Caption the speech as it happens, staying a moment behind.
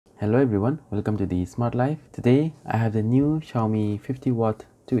Hello everyone, welcome to the Smart Life. Today I have the new Xiaomi 50-watt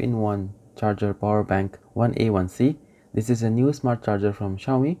 2-in-1 charger power bank 1A1C. This is a new smart charger from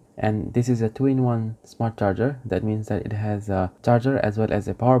Xiaomi, and this is a 2-in-1 smart charger. That means that it has a charger as well as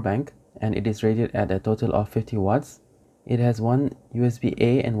a power bank, and it is rated at a total of 50 watts. It has one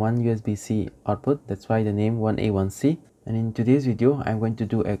USB-A and one USB-C output. That's why the name 1A1C. And in today's video I'm going to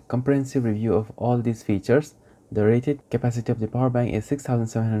do a comprehensive review of all these features. The rated capacity of the power bank is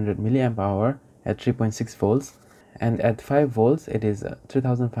 6700 mAh at 3.6 volts, and at 5 volts it is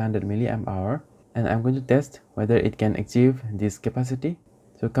 3500 mAh, and I'm going to test whether it can achieve this capacity.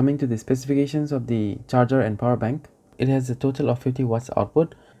 So coming to the specifications of the charger and power bank, it has a total of 50 watts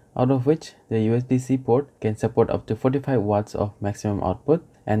output, out of which the USB-C port can support up to 45 watts of maximum output,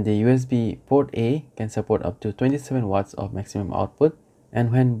 and the USB port A can support up to 27 watts of maximum output. And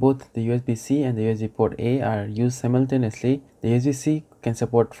when both the USB-C and the USB port A are used simultaneously, the USB-C can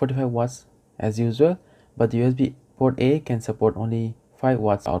support 45 watts as usual, but the USB port A can support only 5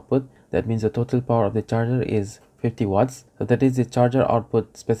 watts output. That means the total power of the charger is 50 watts. So that is the charger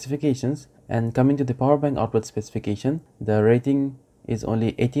output specifications. And coming to the power bank output specification, the rating is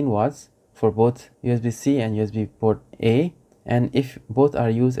only 18 watts for both USB-C and USB port A. And if both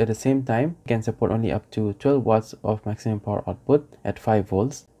are used at the same time, it can support only up to 12 watts of maximum power output at 5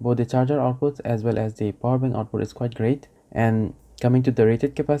 volts. Both the charger output as well as the power bank output is quite great. And coming to the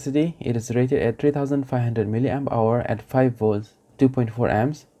rated capacity, it is rated at 3500 mAh at 5 volts, 2.4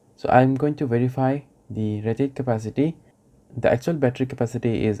 amps. So I'm going to verify the rated capacity. The actual battery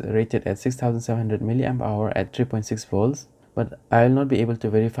capacity is rated at 6700 mAh at 3.6 volts. But I will not be able to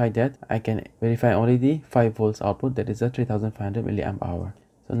verify that. I can verify only the 5 volts output, that is a 3500 mAh.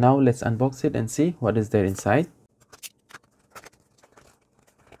 So now let's unbox it and see what is there inside.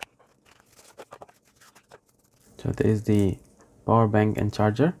 So there is the power bank and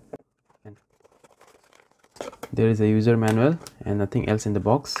charger. There is a user manual and nothing else in the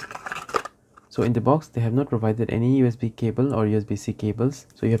box. So in the box they have not provided any USB cable or USB-C cables,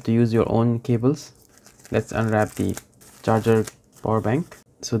 so you have to use your own cables. Let's unwrap the charger power bank.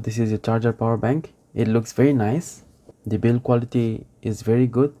 So this is a charger power bank. It looks very nice. The build quality is very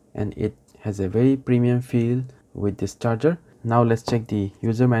good and it has a very premium feel with this charger. Now let's check the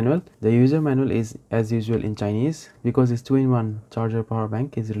user manual. The user manual is as usual in Chinese because this 2-in-1 charger power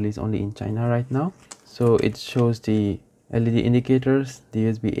bank is released only in China right now. So it shows the LED indicators, the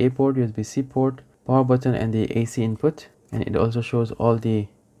USB-A port, USB-C port, power button and the AC input, and it also shows all the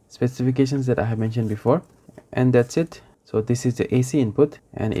specifications that I have mentioned before. And that's it. So this is the AC input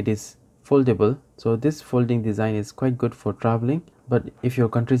and it is foldable. So this folding design is quite good for traveling, but if your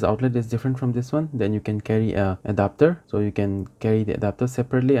country's outlet is different from this one, then you can carry a adapter. So you can carry the adapter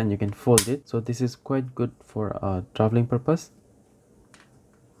separately and you can fold it. So this is quite good for a traveling purpose.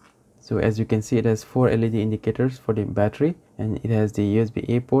 So as you can see, it has 4 LED indicators for the battery, and it has the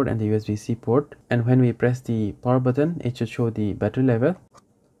USB-A port and the USB-C port. And when we press the power button, it should show the battery level.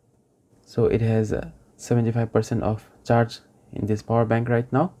 So it has 75% of charge in this power bank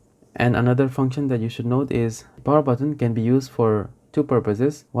right now. And another function that you should note is the power button can be used for two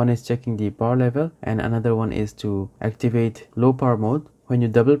purposes. One is checking the power level and another one is to activate low power mode. When you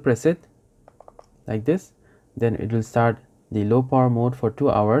double press it like this, then it will start the low power mode for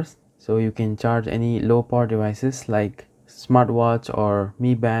 2 hours. So you can charge any low power devices like smartwatch or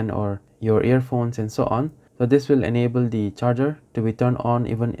Mi Band or your earphones and so on. So this will enable the charger to be turned on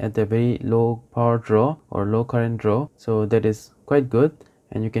even at the very low power draw or low current draw. So that is quite good,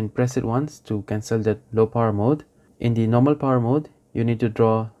 and you can press it once to cancel that low power mode. In the normal power mode, you need to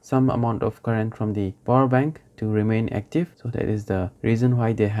draw some amount of current from the power bank to remain active. So that is the reason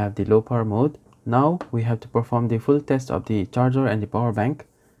why they have the low power mode. Now we have to perform the full test of the charger and the power bank.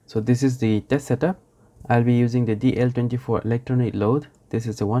 So this is the test setup. I'll be using the DL24 electronic load. This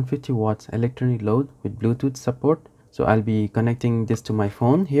is a 150 watts electronic load with Bluetooth support. So I'll be connecting this to my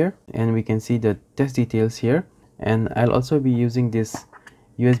phone here, and we can see the test details here. And I'll also be using this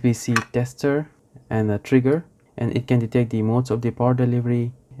USB-C tester and a trigger, and it can detect the modes of the power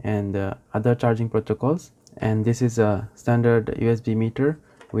delivery and other charging protocols. And this is a standard USB meter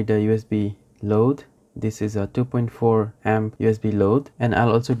with a USB load. This is a 2.4 amp USB load, and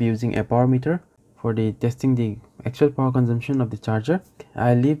I'll also be using a power meter for the testing the actual power consumption of the charger.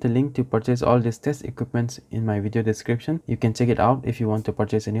 I'll leave the link to purchase all these test equipments in my video description. You can check it out if you want to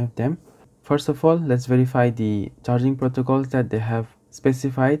purchase any of them. First of all, let's verify the charging protocols that they have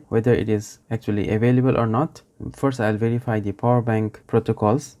specified, whether it is actually available or not. First, I'll verify the power bank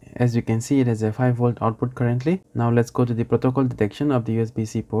protocols. As you can see, it has a 5 volt output currently. Now let's go to the protocol detection of the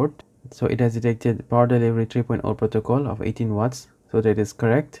USB-C port. So it has detected power delivery 3.0 protocol of 18 watts. So that is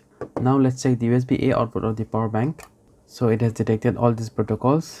correct. Now let's check the USB-A output of the power bank. So it has detected all these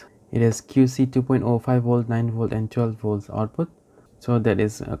protocols. It has QC 2.0, 5 volt, 9 volt and 12 volts output. So that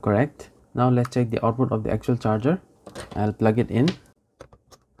is correct. Now let's check the output of the actual charger. I'll plug it in.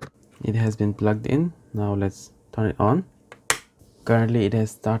 It has been plugged in. Now let's turn it on. Currently it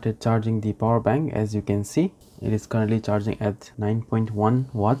has started charging the power bank. As you can see, it is currently charging at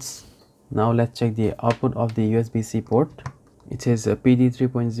 9.1 watts. Now let's check the output of the USB-C port. It says PD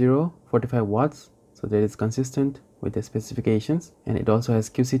 3.0, 45 watts. So that is consistent with the specifications, and it also has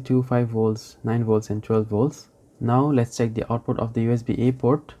QC2, 5 volts, 9 volts and 12 volts. Now let's check the output of the USB-A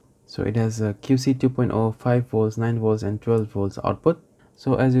port. So it has a QC 2.0, 5 volts, 9 volts and 12 volts output.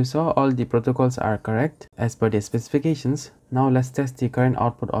 So as you saw, all the protocols are correct as per the specifications. Now let's test the current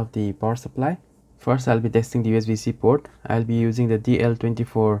output of the power supply. First, I'll be testing the USB-C port. I'll be using the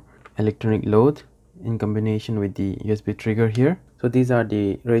DL24 electronic load in combination with the USB trigger here. So these are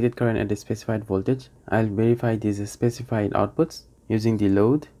the rated current at the specified voltage. I'll verify these specified outputs using the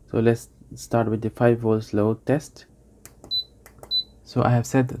load. So let's start with the 5 volts load test. So I have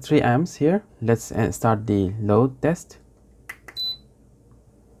set 3 amps here. Let's start the load test.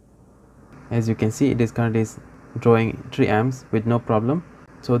 As you can see, it is currently drawing 3 amps with no problem.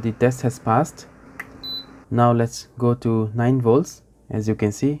 So the test has passed. Now let's go to 9 volts. As you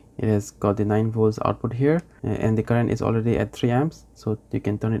can see, it has got the 9 volts output here, and the current is already at 3 amps. So you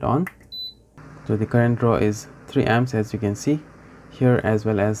can turn it on. So the current draw is 3 amps, as you can see here as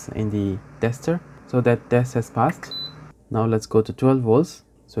well as in the tester. So that test has passed. Now let's go to 12 volts.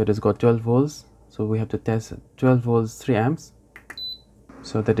 So it has got 12 volts. So we have to test 12 volts 3 amps.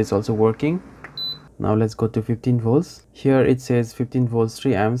 So that is also working. Now let's go to 15 volts. Here it says 15 volts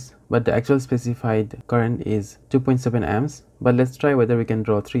 3 amps, but the actual specified current is 2.7 amps. But let's try whether we can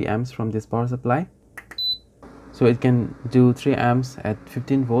draw 3 amps from this power supply. So it can do 3 amps at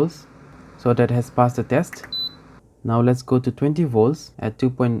 15 volts. So that has passed the test. Now let's go to 20 volts at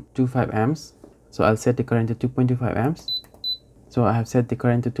 2.25 amps. So I'll set the current to 2.25 amps. So I have set the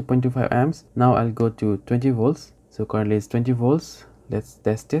current to 2.25 amps. Now I'll go to 20 volts. So currently it's 20 volts. Let's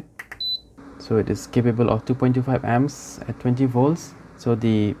test it. So it is capable of 2.25 amps at 20 volts. So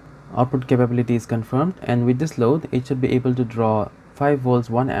the output capability is confirmed, and with this load it should be able to draw 5 volts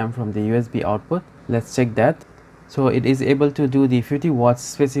 1 amp from the USB output. Let's check that. So it is able to do the 50 watts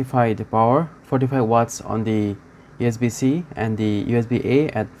specified power, 45 watts on the USB-C and the USB-A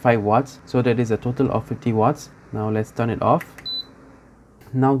at 5 watts. So that is a total of 50 watts. Now let's turn it off.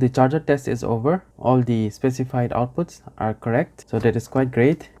 Now the charger test is over. All the specified outputs are correct. So that is quite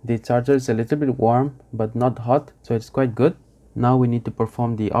great. The charger is a little bit warm but not hot. So it's quite good. Now we need to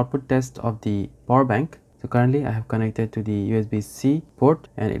perform the output test of the power bank. So currently I have connected to the USB-C port,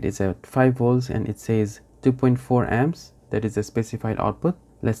 and it is at 5 volts and it says 2.4 amps. That is the specified output.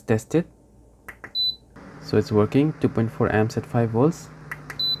 Let's test it. So it's working, 2.4 amps at 5 volts.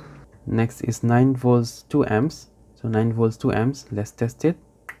 Next is 9 volts 2 amps. So 9 volts 2 amps. Let's test it.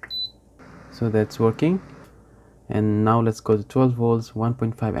 So that's working. And now let's go to 12 volts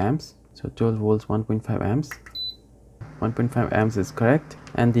 1.5 amps. So 12 volts 1.5 amps. 1.5 amps is correct,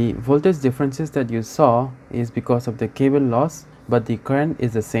 and the voltage differences that you saw is because of the cable loss, but the current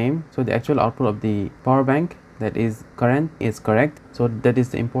is the same. So the actual output of the power bank, that is current, is correct. So that is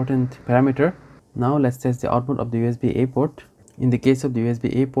the important parameter. Now let's test the output of the USB-A port. In the case of the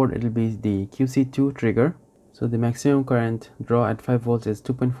USB-A port, it will be the QC2 trigger. So the maximum current draw at 5 volts is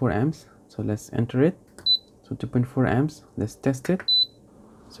 2.4 amps. So let's enter it. So 2.4 amps. Let's test it.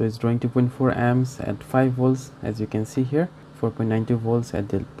 So it's drawing 2.4 amps at 5 volts, as you can see here. 4.92 volts at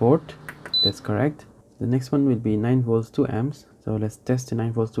the port. That's correct. The next one will be 9 volts 2 amps. So let's test the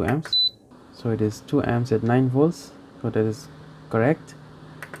 9 volts 2 amps. So it is 2 amps at 9 volts. So that is correct.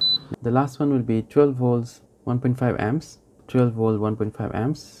 The last one will be 12 volts 1.5 amps. 12 volt 1.5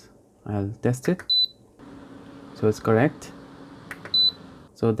 amps. I'll test it. So it's correct.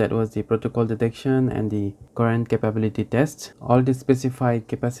 So that was the protocol detection and the current capability test. All the specified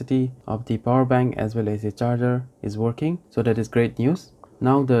capacity of the power bank as well as the charger is working. So that is great news.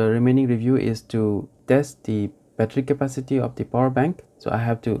 Now the remaining review is to test the battery capacity of the power bank. So I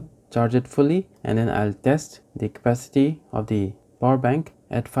have to charge it fully, and then I'll test the capacity of the power bank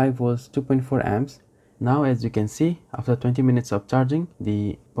at 5 volts 2.4 amps. Now as you can see, after 20 minutes of charging,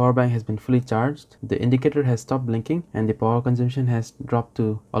 the power bank has been fully charged. The indicator has stopped blinking and the power consumption has dropped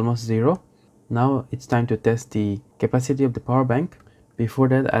to almost 0. Now it's time to test the capacity of the power bank. Before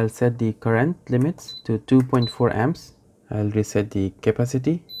that, I'll set the current limits to 2.4 amps. I'll reset the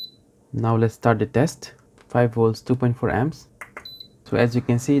capacity. Now let's start the test. 5 volts 2.4 amps. So as you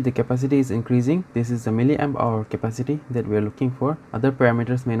can see, the capacity is increasing. This is the milliamp hour capacity that we are looking for. Other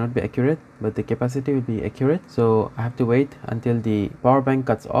parameters may not be accurate, but the capacity will be accurate. So I have to wait until the power bank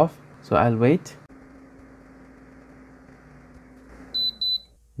cuts off. So I'll wait.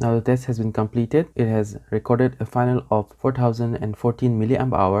 Now the test has been completed. It has recorded a final of 4014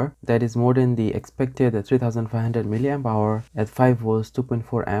 milliamp hour. That is more than the expected 3500 milliamp hour at 5 volts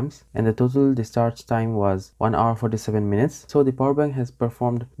 2.4 amps, and the total discharge time was 1 hour 47 minutes. So the power bank has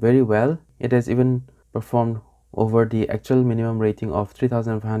performed very well. It has even performed over the actual minimum rating of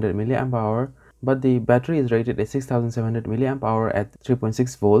 3500 milliamp hour, but the battery is rated at 6700 milliamp hour at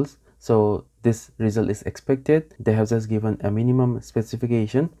 3.6 volts. So this result is expected. They have just given a minimum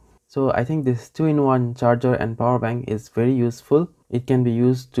specification. So I think this 2-in-1 charger and power bank is very useful. It can be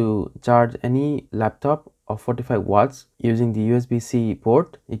used to charge any laptop of 45 watts using the USB-C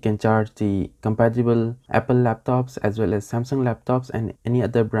port. It can charge the compatible Apple laptops as well as Samsung laptops and any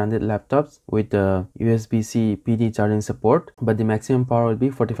other branded laptops with the USB-C PD charging support, but the maximum power will be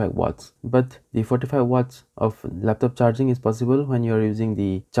 45 watts. But the 45 watts of laptop charging is possible when you are using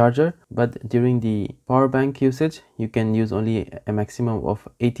the charger, but during the power bank usage you can use only a maximum of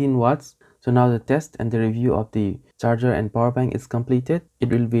 18 watts. So now the test and the review of the charger and power bank is completed. It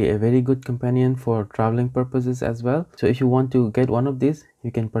will be a very good companion for traveling purposes as well. So if you want to get one of these,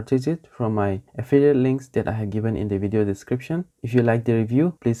 you can purchase it from my affiliate links that I have given in the video description. If you like the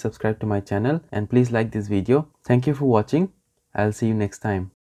review, please subscribe to my channel and please like this video. Thank you for watching. I'll see you next time.